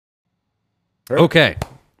Okay.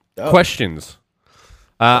 Questions.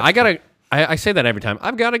 I say that every time.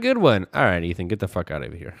 I've got a good one. All right, Ethan, get the fuck out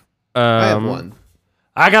of here. I have one.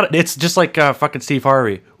 It's just like fucking Steve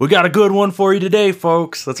Harvey. We got a good one for you today,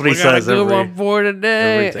 folks. That's what he says. Got a good one for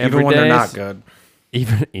today. Even when they're not good.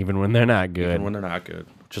 Even when they're not good. Even when they're not good.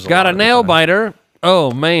 Got a nail biter.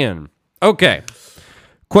 Oh man. Okay.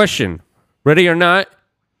 Question. Ready or not?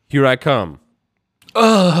 Here I come.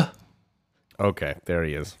 Okay, there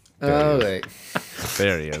he is. Wait.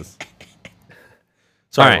 There he is.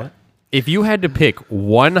 Sorry. All right. If you had to pick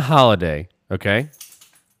one holiday, okay,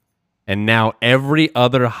 and now every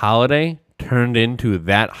other holiday turned into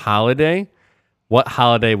that holiday, what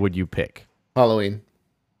holiday would you pick? Halloween.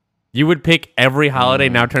 You would pick every holiday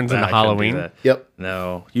now turns into Halloween? Yep.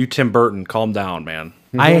 No. You, Tim Burton, calm down, man.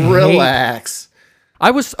 Relax.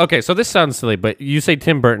 Okay, so this sounds silly, but you say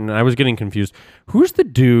Tim Burton, and I was getting confused. Who's the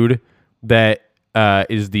dude that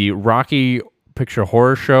is the Rocky Picture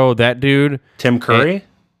Horror Show? That dude? Tim Curry?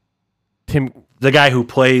 The guy who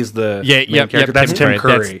plays the main character. That's Tim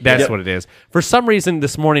Curry. That's what it is. For some reason,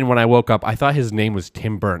 this morning when I woke up, I thought his name was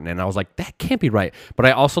Tim Burton, and I was like, that can't be right. But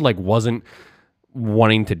I also wasn't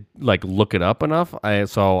wanting to look it up enough.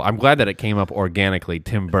 So I'm glad that it came up organically.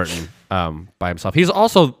 Tim Burton by himself. He's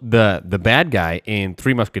also the bad guy in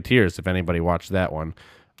Three Musketeers. If anybody watched that one.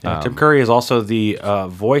 Tim Curry is also the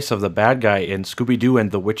voice of the bad guy in Scooby-Doo and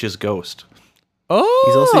the Witch's Ghost. Oh,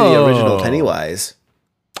 He's also the original Pennywise.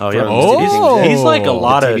 Oh yeah, he's like a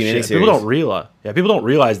lot of shit. People don't realize. Yeah, people don't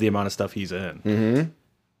realize the amount of stuff he's in. Mm-hmm.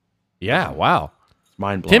 Yeah, wow,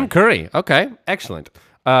 mind blowing. Tim Curry. Okay, excellent.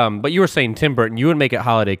 But you were saying Tim Burton. You would make it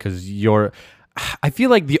holiday because I feel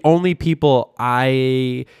like the only people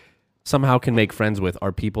I somehow can make friends with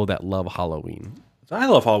are people that love Halloween. I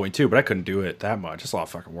love Halloween too, but I couldn't do it that much. It's a lot of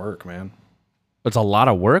fucking work, man. It's a lot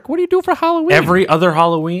of work. What do you do for Halloween? Every other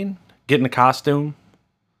Halloween, getting a costume,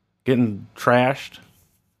 getting trashed.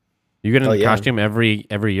 You get in a costume every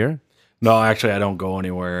year? No, actually, I don't go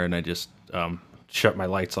anywhere, and I just shut my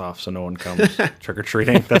lights off so no one comes trick or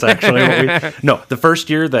treating. That's actually what we. No, the first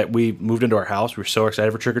year that we moved into our house, we were so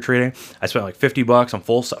excited for trick or treating. I spent like $50 on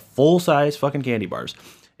full size fucking candy bars,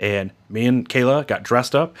 and me and Kayla got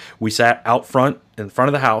dressed up. We sat out front in front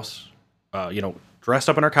of the house, dressed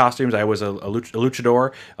up in our costumes. I was a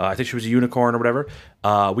luchador. I think she was a unicorn or whatever.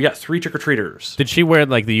 We got 3 trick-or-treaters. Did she wear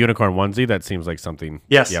the unicorn onesie? That seems like something.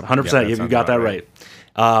 Yes, 100%. You got that right.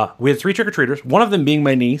 We had 3 trick-or-treaters. One of them being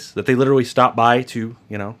my niece that they literally stopped by to,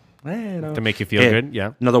 to make you feel good.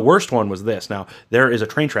 Yeah. Now, the worst one was this. Now, there is a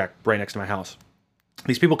train track right next to my house.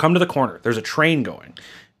 These people come to the corner. There's a train going.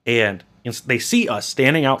 And they see us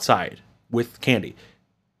standing outside with candy.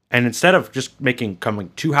 And instead of just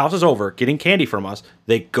coming 2 houses over, getting candy from us,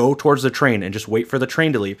 they go towards the train and just wait for the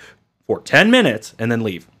train to leave for 10 minutes and then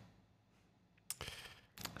leave.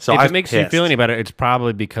 So if it makes you feel any better, it's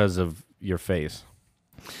probably because of your face.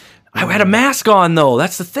 I had a mask on, though.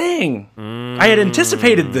 That's the thing. I had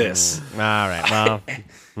anticipated this. All right.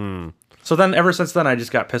 Well. So then, ever since then, I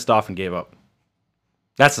just got pissed off and gave up.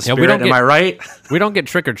 That's the spirit. Am I right? We don't get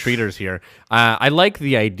trick-or-treaters here. I like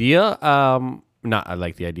the idea. I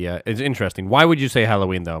like the idea. It's interesting. Why would you say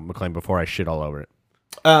Halloween, though, McLean, before I shit all over it?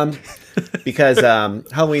 Because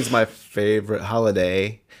Halloween's my favorite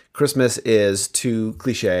holiday. Christmas is too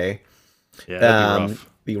cliche. Yeah, that'd be rough.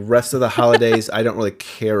 The rest of the holidays I don't really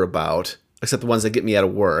care about, except the ones that get me out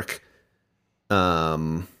of work.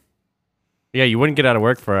 Yeah, you wouldn't get out of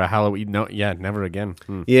work for a Halloween. No, yeah, never again.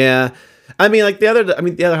 Yeah,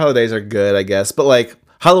 the other holidays are good, I guess, but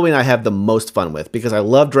Halloween I have the most fun with because I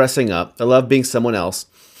love dressing up. I love being someone else,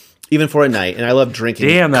 even for a night, and I love drinking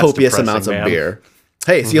copious amounts of beer.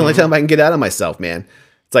 Hey, it's the only time I can get out of myself, man.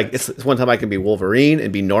 It's one time I can be Wolverine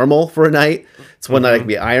and be normal for a night. It's one night I can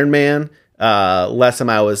be Iron Man. Last time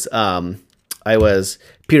I was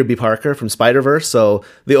Peter B. Parker from Spider-Verse, so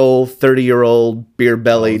the old 30-year-old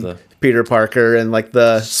beer-bellied Peter Parker and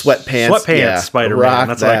the sweatpants. Spider-Man.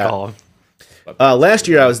 That's what I call him. Last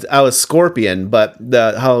year I was Scorpion, but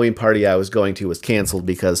the Halloween party I was going to was canceled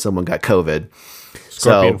because someone got COVID.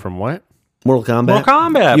 Scorpion from what? Mortal Kombat. Mortal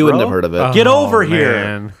Kombat. You wouldn't have heard of it. Get over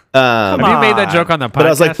here. Have you made that joke on the podcast? But I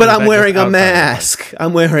was like, I'm wearing a mask.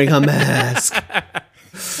 I'm wearing a mask.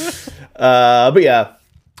 But yeah.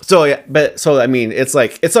 So it's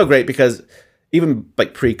so great because even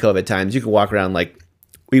pre-COVID times, you could walk around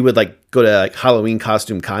we would go to Halloween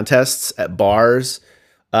costume contests at bars.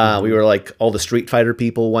 We were all the Street Fighter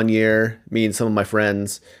people one year, me and some of my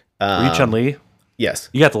friends. Were you Chun-Li? Yes.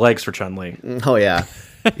 You got the legs for Chun-Li. Oh, yeah.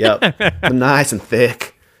 Yep. I'm nice and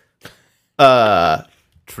thick.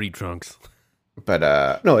 Tree trunks.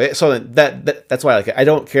 But, no, so that's why I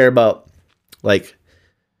don't care about Like,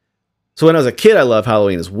 so when I was a kid, I loved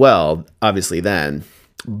Halloween as well, obviously then,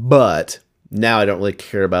 but now I don't really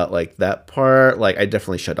care about like that part. Like, I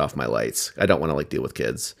definitely shut off my lights. I don't want to like deal with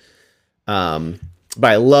kids. But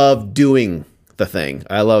I love doing the thing.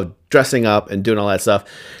 I love dressing up and doing all that stuff.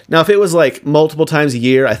 Now, if it was like multiple times a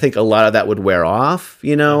year, I think a lot of that would wear off,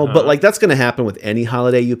 you know, but like that's going to happen with any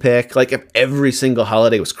holiday you pick. Like if every single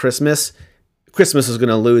holiday was Christmas is going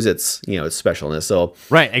to lose its, you know, its specialness. So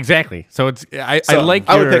right, exactly. So it's I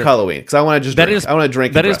would pick Halloween because I want to just drink. I want to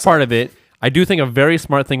drink. That is part of it. I do think a very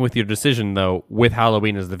smart thing with your decision though with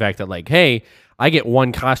Halloween is the fact that like, hey, I get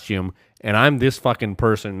one costume and I'm this fucking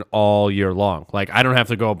person all year long. Like, I don't have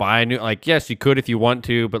to go buy a new... Like, yes, you could if you want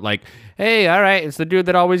to, but like, hey, all right, it's the dude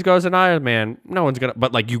that always goes in Iron Man. No one's gonna...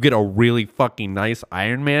 But like, you get a really fucking nice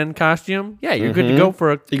Iron Man costume. Yeah, you're good to go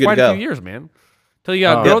for quite a few years, man. Till you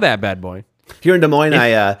gotta grow that bad boy. Here in Des Moines,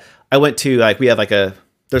 I went to, like, we have like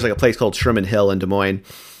there's like a place called Sherman Hill in Des Moines,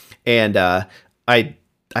 and I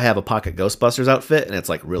have a pocket Ghostbusters outfit, and it's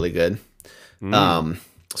like really good. So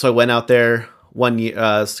I went out there one year,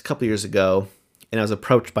 a couple years ago, and I was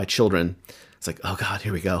approached by children. It's like, oh God,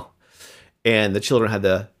 here we go. And the children had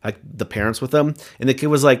the parents with them, and the kid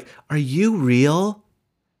was like, "Are you real?"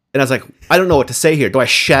 And I was like, I don't know what to say here. Do I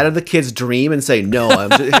shatter the kid's dream and say no,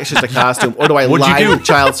 it's just a costume, or do I lie to the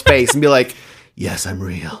child's face and be like, "Yes, I'm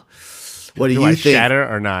real"? What do you think? Shatter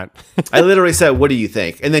or not? I literally said, "What do you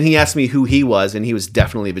think?" And then he asked me who he was, and he was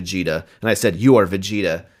definitely Vegeta. And I said, "You are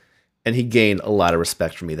Vegeta." And he gained a lot of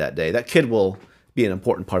respect from me that day. That kid will be an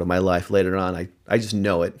important part of my life later on. I just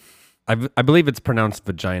know it. I believe it's pronounced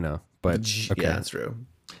vagina, but okay. Yeah, that's true.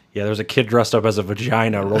 Yeah, there's a kid dressed up as a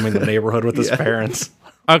vagina roaming the neighborhood with his parents.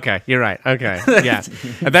 Okay, you're right. Okay, yeah,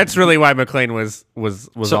 that's really why McLean was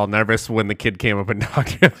all nervous when the kid came up and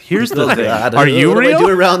talked to him. Here's the thing: are you real? What do I do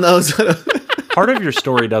around those? Part of your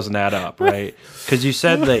story doesn't add up, right? Because you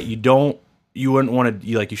said that you wouldn't want to,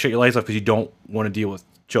 you shut your lights off because you don't want to deal with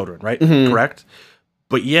children, right? Mm-hmm. Correct.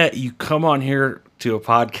 But yet you come on here to a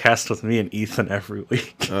podcast with me and Ethan every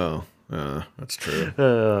week. Oh, that's true.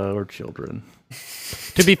 We're children.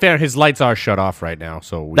 To be fair, his lights are shut off right now,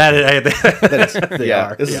 so they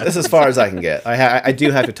are. This is as far as I can get. I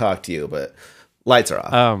do have to talk to you, but lights are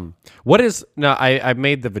off. What is no? I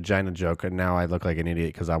made the vagina joke, and now I look like an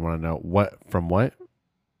idiot because I want to know what from what.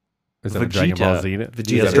 Is that a Dragon Ball Z?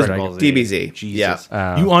 Vegeta, Dragon Ball Z. DBZ. Jesus.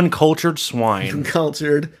 Yeah. You uncultured swine.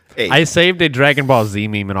 Uncultured. Hey. I saved a Dragon Ball Z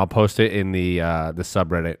meme and I'll post it in the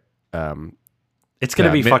subreddit. It's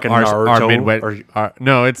gonna be fucking Naruto. Our Midwest.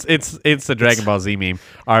 No, it's a Dragon Ball Z meme.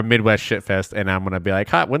 Our Midwest shitfest, and I'm gonna be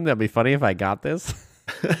like, "Wouldn't that be funny if I got this?"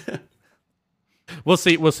 We'll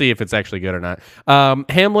see. We'll see if it's actually good or not.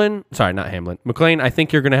 McLean, I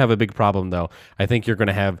think you're gonna have a big problem though. I think you're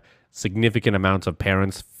gonna have significant amounts of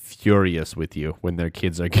parents furious with you when their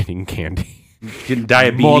kids are getting candy. Getting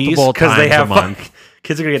diabetes because they have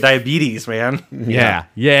kids are gonna get diabetes, man. Yeah,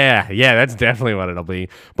 that's definitely what it'll be.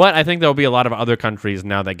 But I think there'll be a lot of other countries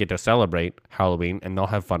now that get to celebrate Halloween, and they'll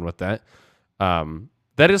have fun with that.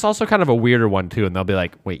 That is also kind of a weirder one too, and they'll be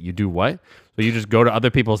like, "Wait, you do what? So you just go to other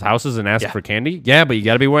people's houses and ask for candy? Yeah, but you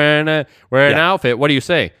got to be wearing an outfit. What do you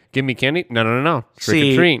say? Give me candy? No.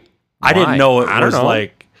 Trick or treat. I didn't know it was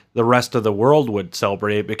like the rest of the world would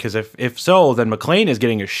celebrate it, because if so, then McLean is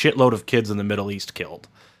getting a shitload of kids in the Middle East killed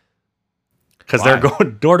because they're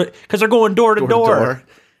going door to door.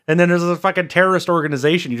 And then there's a fucking terrorist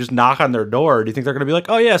organization. You just knock on their door. Do you think they're going to be like,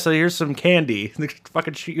 "Oh yeah, so here's some candy"? They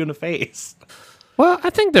fucking shoot you in the face. Well, I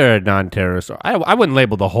think they're a non-terrorist. I wouldn't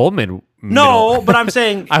label the whole No, but I'm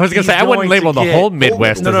saying I was going to say I wouldn't label the whole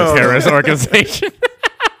Midwest as a terrorist organization.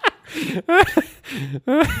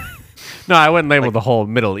 No, I wouldn't label the whole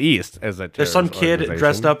Middle East as a terrorist There's some kid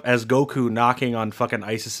dressed up as Goku knocking on fucking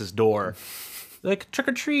ISIS's door. Like, trick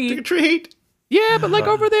or treat. Trick or treat. Yeah, but like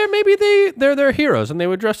over there, maybe they're their heroes and they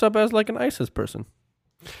would dress up as like an ISIS person.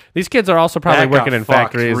 These kids are also probably working in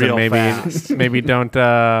factories and maybe don't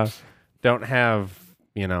have,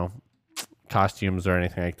 costumes or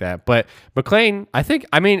anything like that. But McLean, I think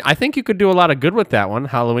you could do a lot of good with that one.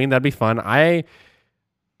 Halloween, that'd be fun.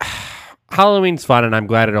 Halloween's fun, and I'm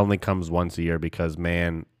glad it only comes once a year because,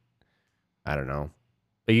 man, I don't know.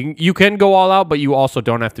 You can go all out, but you also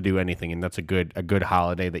don't have to do anything, and that's a good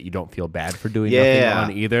holiday that you don't feel bad for doing nothing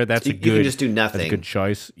on either. You can just do nothing. That's a good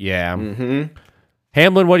choice. Yeah. Mm-hmm.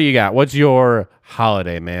 Hamlin, what do you got? What's your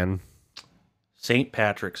holiday, man? St.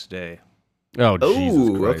 Patrick's Day. Oh,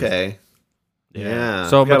 Jesus Christ. Okay. Yeah.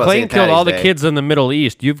 So McLean killed all the kids in the Middle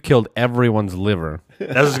East. You've killed everyone's liver. That's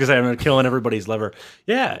what I was gonna say. I'm killing everybody's liver.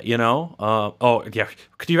 Yeah,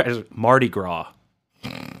 Could you Mardi Gras?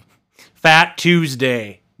 Fat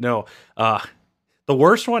Tuesday. No. The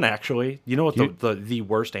worst one, actually, you know what the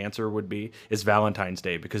worst answer would be? Is Valentine's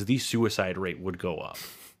Day, because the suicide rate would go up.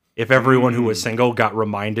 If everyone who was single got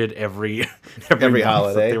reminded every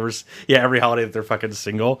holiday. Every holiday that they're fucking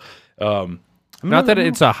single. Not that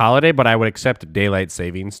it's a holiday, but I would accept daylight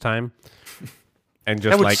savings time. And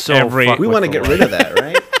just like we want to get rid of that,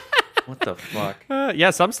 right? What the fuck?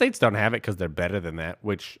 Yeah, some states don't have it because they're better than that,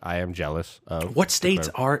 which I am jealous of. What states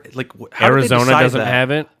are like? Arizona doesn't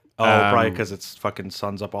have it. Oh, probably because it's fucking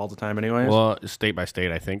sun's up all the time, anyways. Well, state by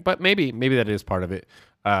state, I think, but maybe that is part of it.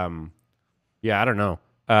 Yeah, I don't know.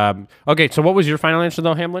 Okay, so what was your final answer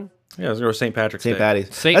though, Hamlin? Yeah, I was going to St. Patrick's Day. St.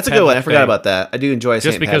 Patty's. That's a good one. I forgot about that. I do enjoy Just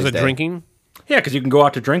St. because Patty's of Day. drinking. Yeah, because you can go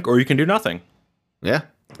out to drink or you can do nothing. Yeah,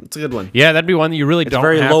 it's a good one. Yeah, that'd be one that you really don't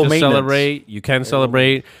very have low to maintenance. celebrate. You can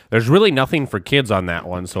celebrate. There's really nothing for kids on that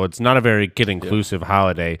one, so it's not a very kid-inclusive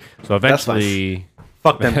holiday. So eventually,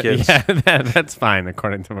 fuck them kids. Yeah, that's fine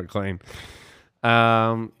according to McLean.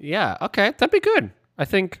 Yeah, okay, that'd be good. I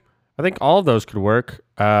think all of those could work.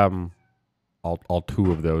 All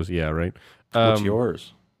two of those, yeah, right. What's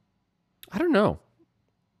yours? I don't know.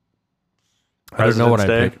 I don't know what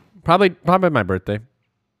I pick. Probably my birthday.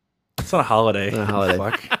 It's not a holiday. Not a holiday.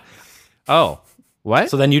 Fuck. Oh,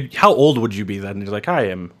 what? So then how old would you be then? You're like, I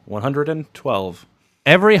am 112.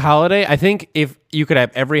 Every holiday, I think if you could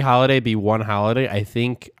have every holiday be one holiday, I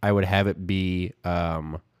think I would have it be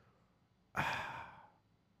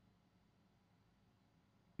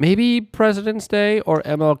maybe President's Day or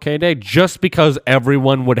MLK Day, just because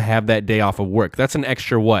everyone would have that day off of work. That's an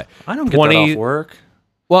extra what? I don't get that off work.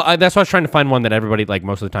 Well, that's why I was trying to find one that everybody, like,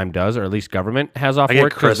 most of the time does, or at least government has off I get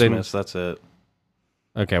work. Christmas, that's it.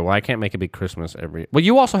 Okay, well, I can't make it be Christmas every... Well,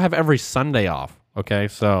 you also have every Sunday off, okay?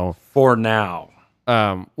 So... For now.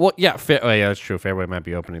 Well, yeah, yeah, that's true. Fairway might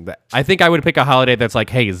be opening. But I think I would pick a holiday that's like,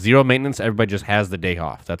 hey, zero maintenance. Everybody just has the day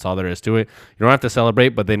off. That's all there is to it. You don't have to celebrate,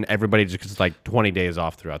 but then everybody just gets like 20 days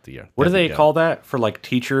off throughout the year. What do they call that for like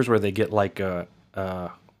teachers where they get like or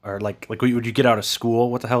like would you get out of school?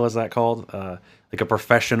 What the hell is that called? Like a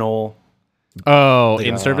professional. Oh,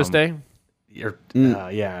 in-service day?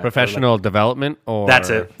 Yeah. Professional develave or... That's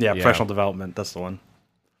it. Yeah, professional development. That's the one.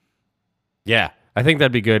 Yeah. I think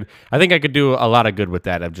that'd be good. I think I could do a lot of good with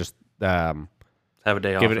that. Of just have a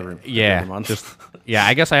day off every month. Just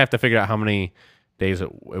I guess I have to figure out how many days it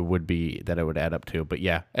would be that it would add up to. But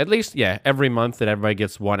yeah, at least every month that everybody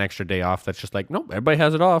gets one extra day off. That's just like, nope, everybody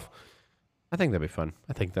has it off. I think that'd be fun.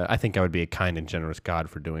 I think I would be a kind and generous God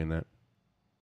for doing that.